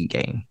fantasy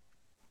game.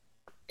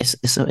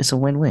 It's a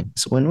win-win.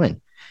 It's a win-win.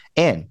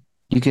 And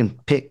you can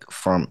pick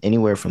from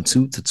anywhere from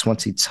 2 to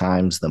 20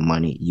 times the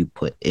money you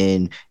put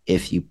in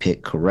if you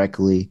pick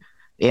correctly.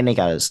 And they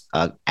got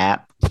an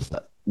app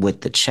with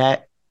the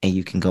chat, and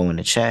you can go in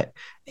the chat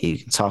and you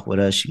can talk with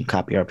us. You can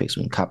copy our picks.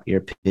 We can copy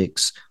your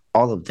picks,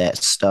 all of that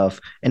stuff.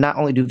 And not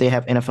only do they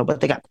have NFL, but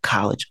they got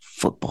college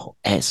football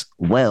as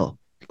well.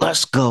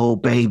 Let's go,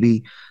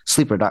 baby.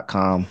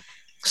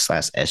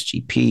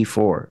 Sleeper.com/SGP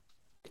for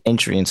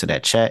entry into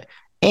that chat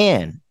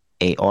and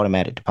a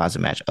automatic deposit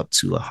match up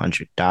to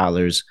 $100,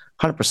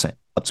 100%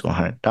 up to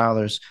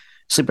 $100.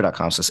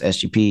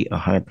 Sleeper.com/SGP,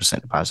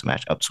 100% deposit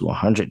match up to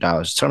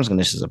 $100. Terms and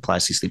conditions apply.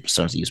 See Sleeper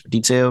terms to use for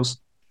details.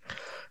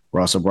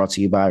 We're also brought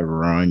to you by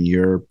Run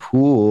Your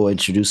Pool,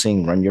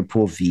 introducing Run Your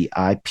Pool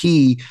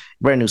VIP,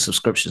 brand new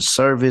subscription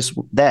service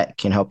that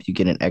can help you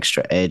get an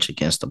extra edge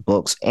against the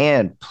books,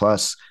 and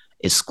plus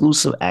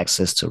exclusive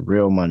access to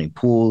real money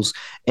pools,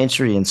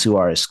 entry into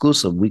our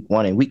exclusive week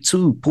 1 and week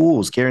 2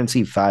 pools,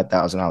 guaranteed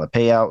 $5,000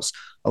 payouts,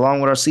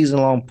 along with our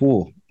season-long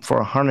pool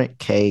for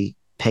 $100K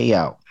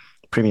payout.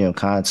 Premium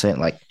content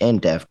like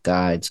in-depth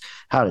guides,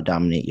 how to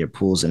dominate your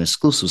pools, and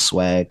exclusive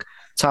swag.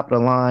 Top of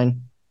the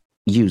line,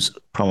 use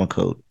promo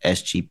code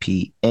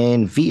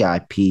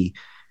SGPNVIP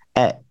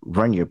at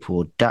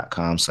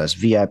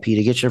runyourpool.com/VIP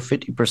to get your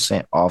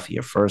 50% off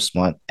your first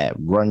month at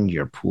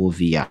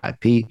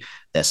runyourpoolvip.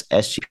 That's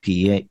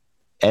SGPNVIP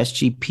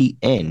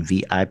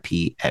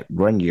at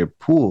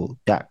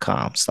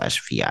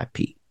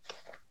runyourpool.com/VIP.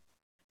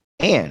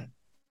 And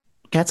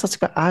gotta talk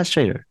about Odds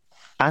Trader.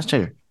 Odds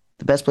Trader,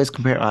 the best place to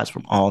compare odds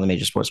from all the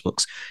major sports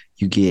books.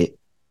 You get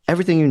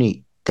everything you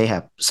need. They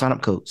have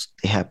sign-up codes.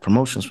 They have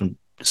promotions from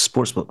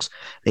sports books.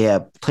 They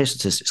have player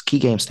statistics, key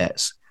game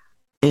stats,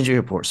 injury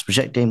reports,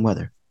 project game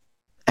weather,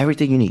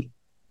 everything you need.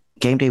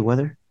 Game day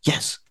weather?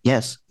 Yes.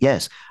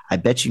 I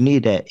bet you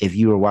need that if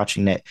you were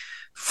watching that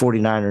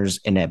 49ers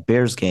and that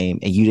Bears game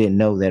and you didn't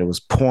know that it was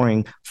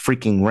pouring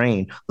freaking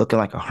rain, looking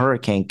like a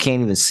hurricane,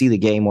 can't even see the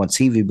game on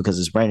TV because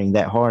it's raining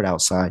that hard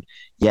outside.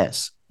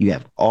 Yes, you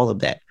have all of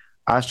that.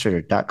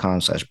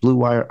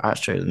 oddstrader.com/bluewire.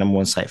 Oddstrader, the number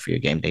one site for your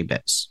game day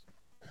bets.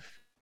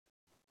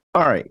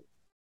 All right.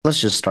 Let's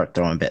just start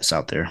throwing bets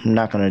out there. I'm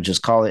not going to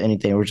just call it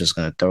anything. We're just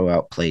going to throw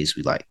out plays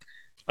we like.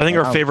 I think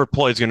our favorite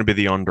play is going to be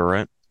the under,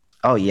 right?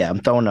 Oh, yeah. I'm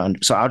throwing the under.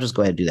 So I'll just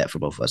go ahead and do that for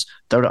both of us.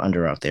 Throw the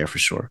under out there for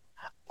sure.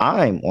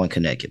 I'm on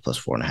Connecticut plus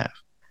 4.5.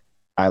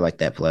 I like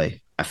that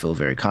play. I feel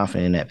very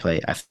confident in that play.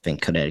 I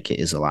think Connecticut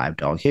is a live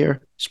dog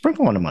here.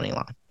 Sprinkle on the money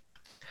line.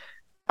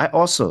 I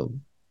also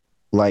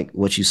like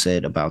what you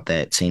said about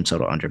that team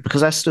total under,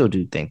 because I still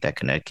do think that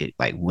Connecticut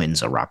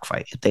wins a rock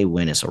fight. If they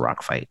win, it's a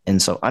rock fight.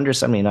 And so under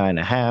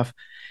 79.5,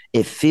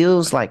 it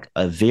feels like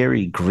a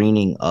very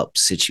greening up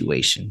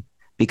situation,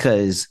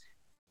 because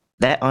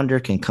that under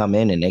can come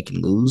in and they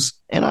can lose.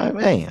 And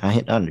I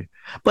hit under.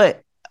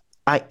 But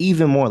I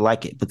even more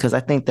like it because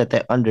I think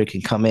that under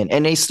can come in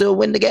and they still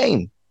win the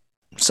game.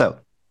 So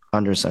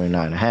under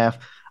 79.5,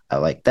 I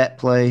like that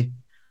play.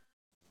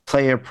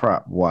 Player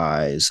prop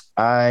wise,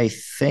 I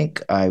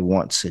think I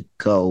want to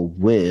go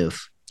with.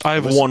 I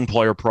have one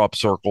player prop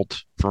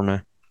circled for me.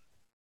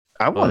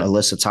 I want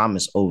Alyssa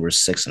Thomas over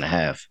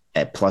 6.5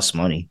 at plus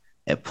money.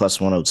 At plus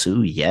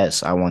 102,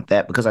 yes, I want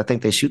that because I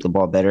think they shoot the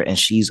ball better and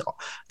she's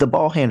the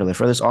ball handler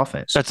for this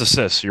offense. That's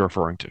assists you're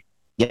referring to.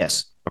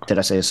 Yes. Okay. Did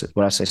I say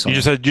what I say?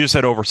 You Something? just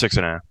said over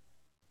 6.5.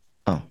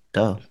 Oh,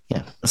 duh.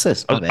 Yeah.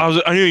 Assist. My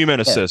bad. I knew you meant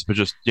Yeah. assist, but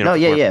just No, for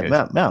yeah, yeah.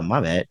 clarification. No,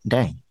 my bad.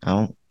 Dang. I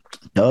don't.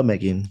 Duh,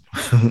 Megan.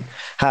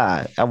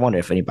 Hi. I wonder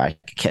if anybody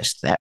could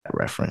catch that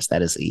reference.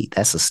 That's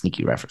a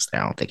sneaky reference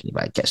there. I don't think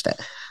anybody catch that.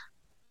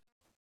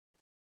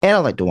 And I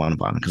like DeWanna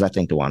Bonner because I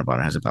think DeWanna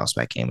Bonner has a bounce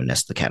back game, and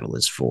that's the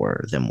catalyst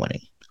for them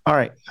winning. All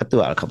right. I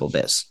threw out a couple of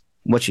bets.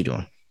 What you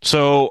doing?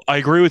 So I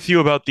agree with you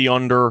about the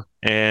under,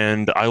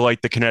 and I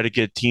like the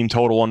Connecticut team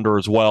total under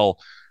as well.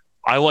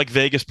 I like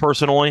Vegas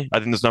personally. I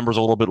think this number is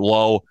a little bit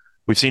low.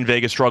 We've seen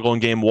Vegas struggle in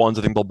game ones.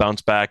 I think they'll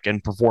bounce back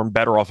and perform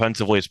better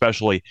offensively,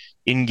 especially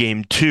in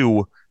game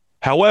two.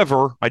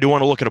 However, I do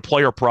want to look at a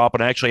player prop,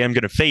 and I actually am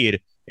going to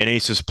fade an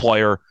Aces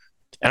player,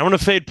 and I'm going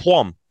to fade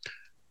Plum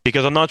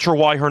because I'm not sure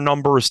why her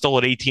number is still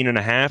at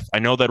 18.5. I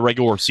know that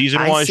regular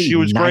season wise she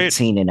was great.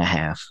 19 and a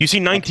half. You see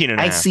 19 and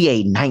a half. I see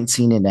a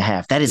 19 and a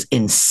half. That is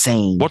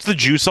insane. What's the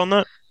juice on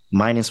that?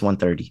 Minus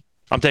 130.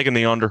 I'm taking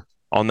the under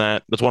on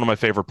that. That's one of my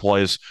favorite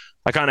plays.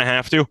 I kind of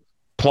have to.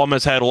 Plum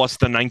has had less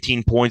than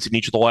 19 points in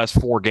each of the last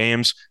 4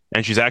 games,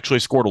 and she's actually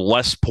scored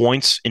less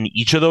points in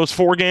each of those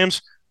 4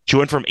 games. She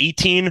went from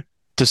 18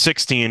 to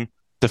 16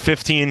 to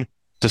 15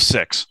 to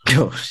 6.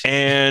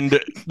 And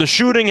the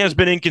shooting has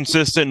been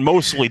inconsistent,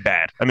 mostly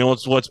bad. I mean,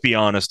 let's be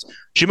honest.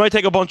 She might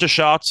take a bunch of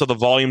shots, so the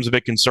volume's a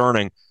bit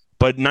concerning.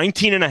 But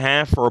 19 and a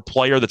half for a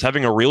player that's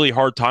having a really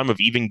hard time of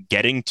even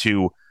getting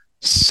to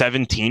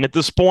 17 at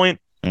this point,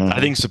 I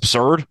think it's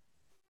absurd.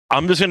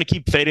 I'm just going to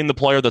keep fading the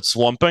player that's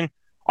slumping.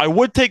 I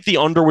would take the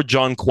under with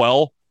John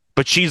Quell,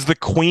 but she's the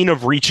queen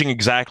of reaching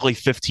exactly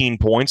 15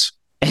 points.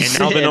 And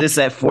now it's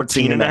at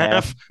 14 and a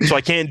half. So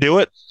I can't do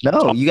it.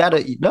 No, you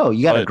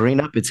gotta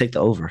green up and take the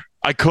over.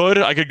 I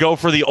could go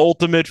for the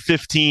ultimate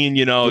 15,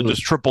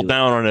 just triple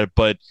down on it,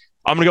 but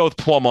I'm gonna go with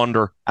Plum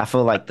under. I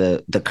feel like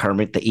the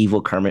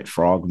evil Kermit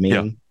frog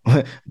meme.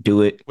 Yeah.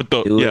 Do it with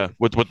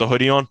the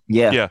hoodie on.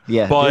 Yeah.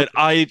 But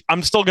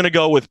I'm still gonna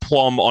go with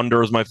Plum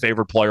under as my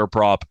favorite player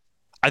prop.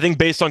 I think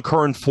based on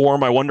current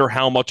form, I wonder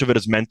how much of it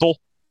is mental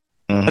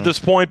at this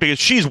point, because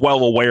she's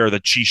well aware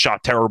that she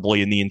shot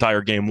terribly in the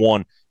entire game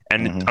one.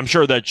 And I'm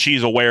sure that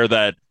she's aware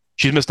that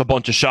she's missed a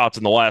bunch of shots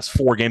in the last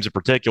 4 games in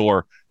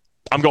particular.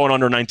 I'm going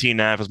under 19 and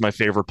a half as my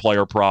favorite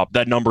player prop.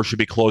 That number should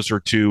be closer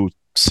to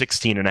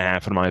 16 and a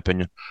half, in my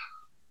opinion.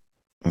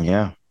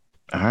 Yeah.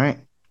 All right.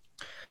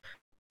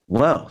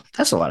 Well,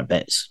 that's a lot of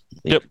bets.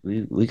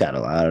 We got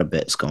a lot of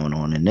bets going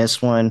on in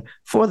this one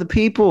for the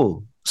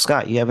people.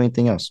 Scott, you have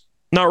anything else?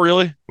 Not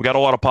really. We got a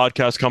lot of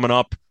podcasts coming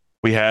up.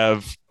 We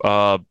have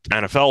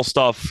NFL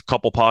stuff, a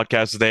couple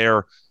podcasts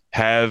there.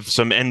 Have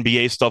some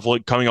NBA stuff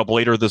coming up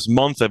later this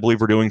month. I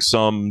believe we're doing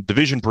some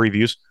division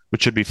previews,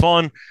 which should be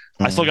fun.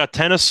 I still got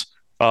tennis.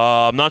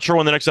 I'm not sure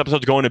when the next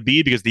episode is going to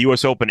be because the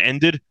U.S. Open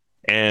ended,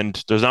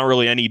 and there's not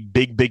really any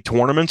big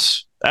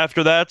tournaments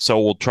after that. So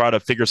we'll try to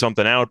figure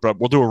something out, but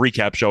we'll do a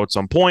recap show at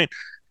some point.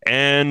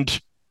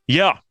 And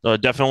yeah,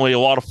 definitely a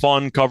lot of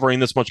fun covering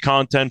this much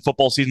content.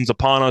 Football season's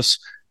upon us,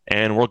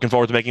 and we're looking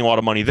forward to making a lot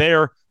of money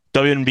there.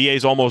 WNBA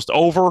is almost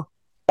over.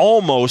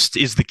 Almost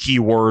is the key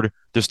word.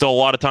 There's still a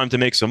lot of time to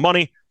make some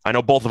money. I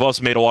know both of us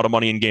made a lot of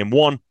money in game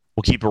one.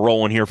 We'll keep it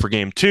rolling here for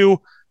game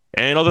two.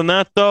 And other than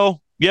that,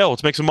 though, yeah,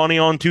 let's make some money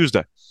on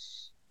Tuesday.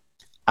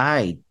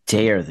 I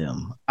dare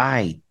them.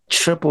 I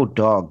triple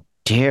dog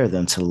dare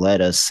them to let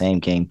us same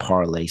game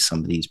parlay some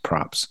of these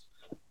props.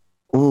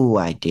 Ooh,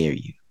 I dare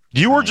you.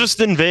 You were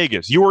just in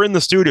Vegas. You were in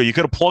the studio. You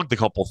could have plugged a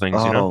couple things.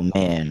 Oh,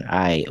 man.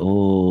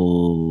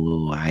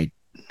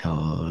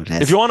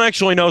 If you want to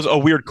actually know a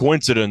weird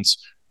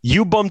coincidence,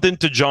 you bumped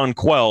into John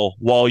Quell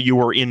while you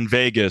were in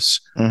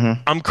Vegas.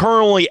 I'm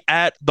currently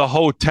at the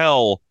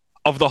hotel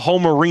of the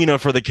home arena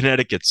for the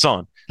Connecticut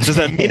Sun. Does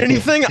that mean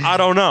anything? I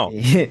don't know.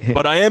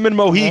 But I am in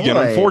Mohegan.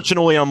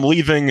 Unfortunately, I'm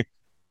leaving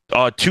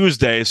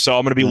Tuesday, so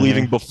I'm going to be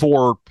leaving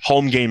before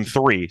home game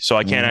 3, so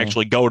I can't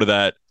actually go to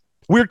that.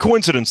 Weird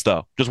coincidence,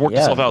 though. Just work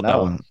yourself out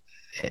that one.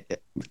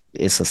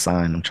 It's a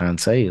sign. I'm trying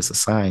to tell you, it's a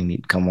sign. You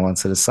need to come on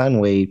to the Sun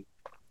Wave.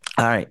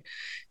 All right.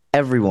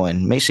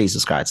 Everyone, make sure you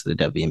subscribe to the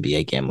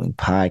WNBA Gambling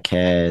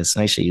Podcast.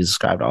 Make sure you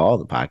subscribe to all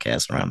the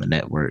podcasts around the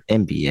network: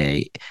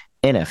 NBA,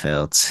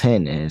 NFL,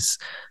 tennis,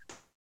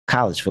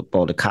 college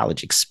football, the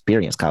college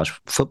experience, college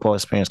football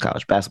experience,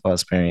 college basketball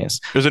experience.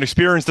 There's an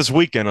experience this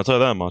weekend, I'll tell you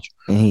that much.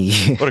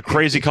 What a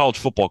crazy college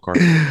football card.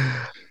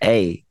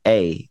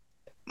 Hey,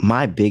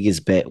 my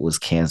biggest bet was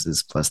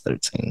Kansas plus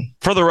 13.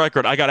 For the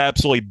record, I got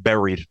absolutely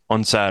buried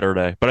on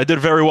Saturday, but I did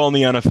very well in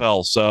the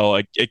NFL.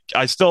 So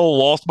I still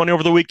lost money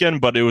over the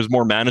weekend, but it was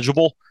more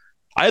manageable.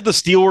 I had the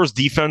Steelers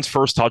defense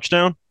first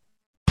touchdown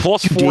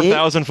plus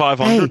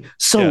 4,500. Hey,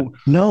 so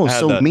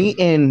me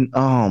and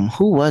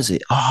who was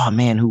it? Oh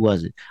man, who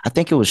was it? I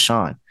think it was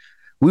Sean.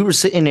 We were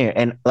sitting there,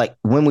 and like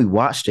when we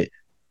watched it,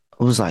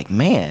 it was like,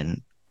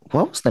 man,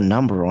 what was the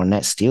number on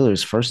that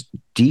Steelers first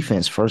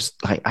defense?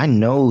 Like I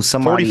know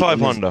somebody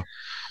 4,500.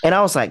 And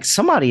I was like,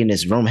 somebody in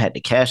this room had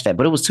to cash that,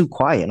 but it was too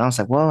quiet. And I was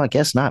like, well, I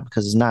guess not,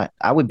 because it's not.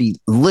 I would be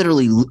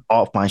literally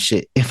off my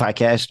shit if I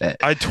cashed that.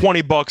 I had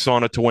 $20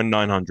 on it to win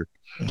 900.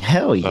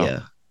 Hell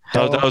yeah.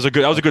 That was a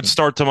good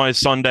start to my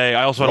Sunday.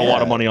 I also had a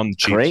lot of money on the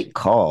Chiefs. Great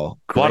call.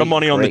 A lot of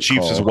money on the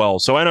Chiefs as well.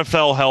 So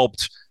NFL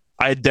helped.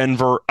 I had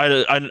Denver.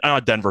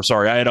 Not Denver.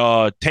 Sorry, I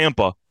had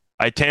Tampa.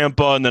 I had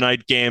Tampa in the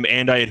night game,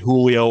 and I had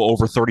Julio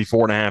over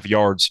 34.5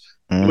 yards.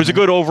 It was a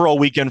good overall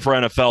weekend for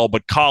NFL,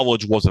 but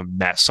college was a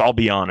mess. I'll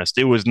be honest.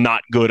 It was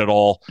not good at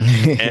all.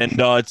 And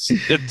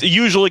it's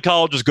usually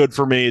college is good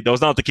for me. That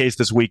was not the case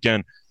this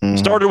weekend.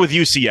 Started with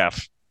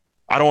UCF.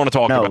 I don't want to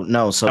talk about it.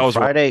 No. So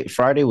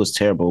Friday was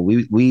terrible.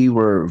 We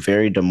were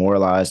very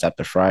demoralized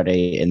after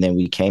Friday, and then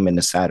we came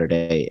into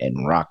Saturday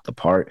and rocked the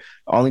part.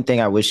 The only thing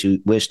I wish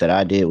that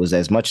I did was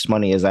as much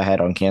money as I had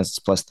on Kansas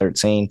plus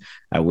 13.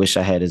 I wish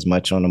I had as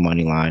much on the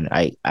money line.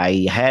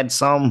 I had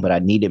some, but I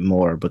needed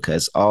more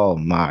because oh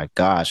my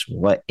gosh,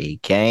 what a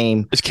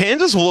game! Is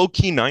Kansas low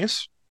key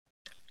nice?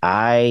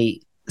 I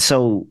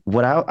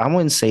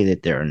wouldn't say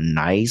that they're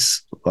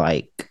nice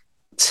like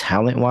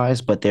talent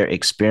wise, but they're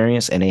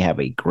experienced and they have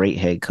a great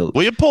head coach.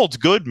 Leopold's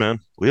good, man.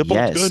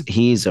 Leopold's good.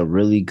 He's a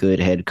really good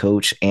head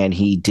coach, and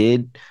he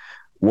did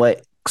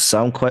what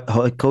some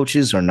head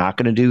coaches are not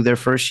going to do their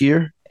first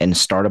year and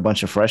start a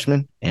bunch of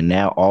freshmen. And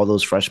now all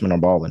those freshmen are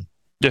balling.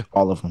 Yeah,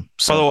 all of them.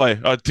 So. By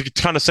the way, to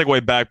kind of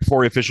segue back before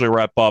we officially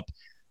wrap up,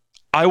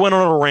 I went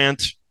on a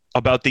rant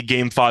about the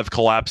Game 5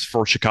 collapse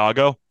for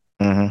Chicago.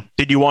 Mm-hmm.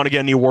 Did you want to get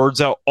any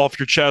words out off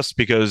your chest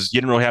because you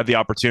didn't really have the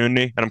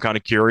opportunity? And I'm kind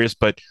of curious,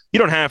 but you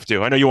don't have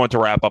to. I know you want to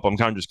wrap up. I'm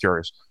kind of just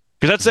curious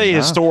because that's a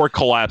historic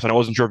collapse, and I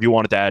wasn't sure if you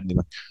wanted to add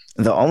anything.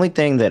 The only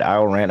thing that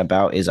I'll rant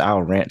about is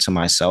I'll rant to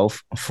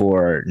myself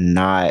for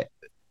not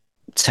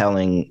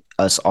telling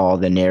us all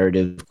the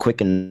narrative quick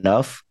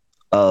enough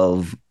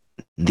of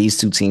these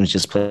two teams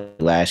just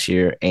played last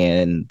year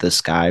and the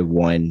Sky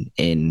won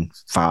in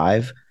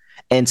 5.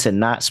 And to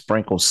not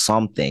sprinkle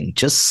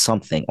just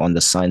something on the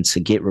Sun to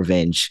get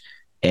revenge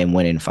and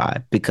win in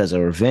 5. Because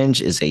a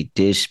revenge is a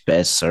dish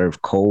best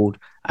served cold.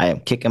 I am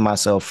kicking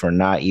myself for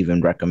not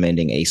even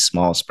recommending a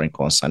small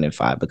sprinkle on Sun in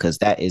 5 because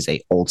that is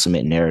a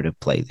ultimate narrative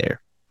play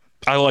there.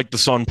 I like the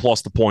Sun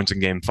plus the points in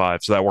Game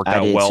 5, so that worked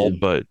out well. Too.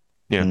 But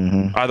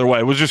yeah, Either way,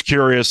 I was just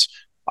curious.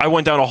 I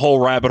went down a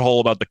whole rabbit hole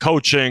about the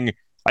coaching.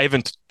 I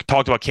even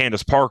talked about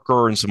Candace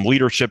Parker and some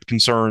leadership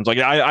concerns. Like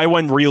I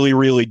went really,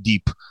 really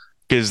deep.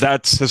 Because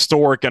that's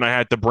historic, and I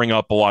had to bring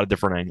up a lot of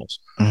different angles.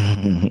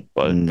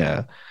 But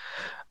no.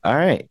 All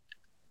right.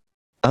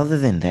 Other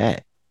than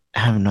that, I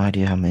have no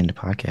idea how I'm in the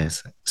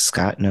podcast.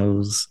 Scott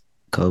knows,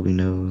 Kobe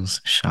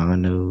knows,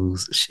 Sean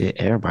knows, shit,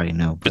 everybody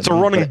knows. It's a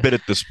running bit at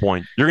this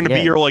point. You're going to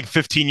be here like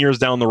 15 years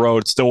down the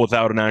road, still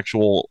without an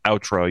actual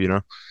outro, you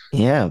know?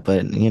 Yeah,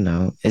 but,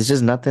 it's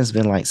just nothing's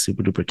been like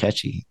super duper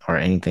catchy or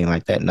anything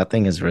like that.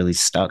 Nothing has really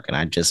stuck, and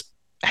I just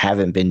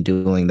haven't been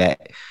doing that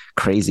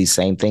crazy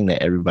same thing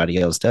that everybody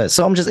else does.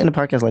 So I'm just in the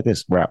podcast like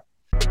this. We're out.